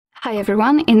Hi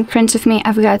everyone, in front of me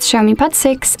I've got Xiaomi Pad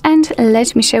 6 and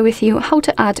let me share with you how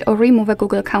to add or remove a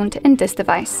Google account in this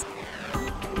device.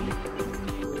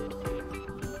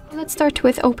 Let's start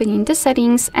with opening the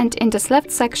settings, and in this left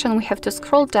section we have to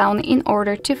scroll down in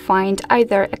order to find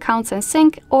either accounts and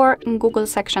sync or Google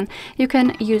section. You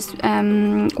can use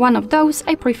one of those.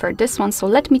 I prefer this one, so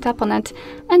let me tap on it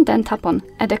and then tap on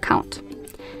add account.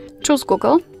 Choose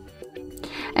Google.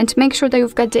 And make sure that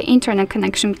you've got the internet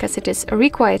connection because it is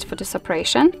required for this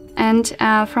operation. And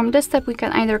from this step we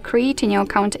can either create a new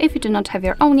account if you do not have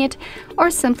your own yet,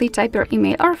 or simply type your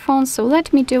email or phone. So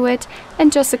let me do it.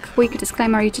 And just a quick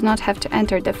disclaimer, you do not have to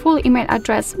enter the full email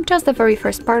address, just the very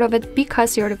first part of it,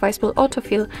 because your device will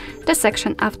autofill the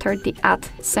section after the @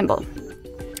 symbol.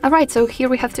 Alright, so here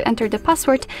we have to enter the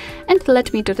password, and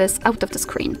let me do this out of the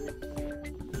screen.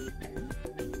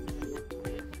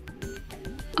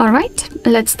 Alright,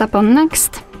 let's tap on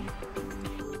next.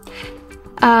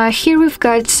 Here we've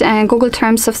got Google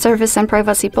Terms of Service and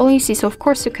Privacy Policy, so of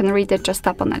course you can read it, just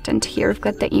tap on it, and here we've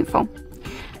got the info.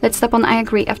 Let's tap on I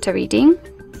agree after reading.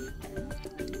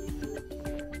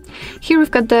 Here we've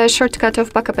got the shortcut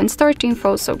of backup and storage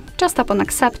info, so just tap on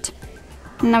accept.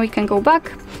 Now we can go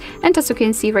back, and as you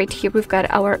can see right here we've got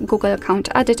our Google account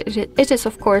added. It is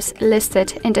of course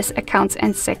listed in this accounts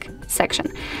and sync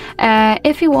section.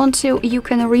 If you want to, you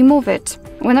can remove it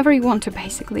whenever you want to,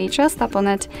 basically. Just tap on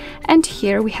it, and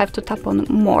here we have to tap on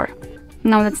more.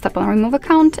 Now let's tap on remove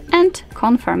account and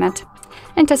confirm it,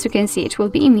 and as you can see it will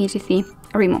be immediately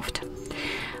removed.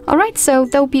 Alright, so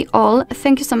that'll be all.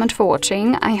 Thank you so much for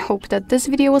watching. I hope that this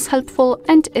video was helpful,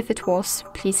 and if it was,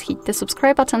 please hit the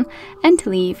subscribe button and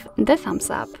leave the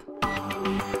thumbs up.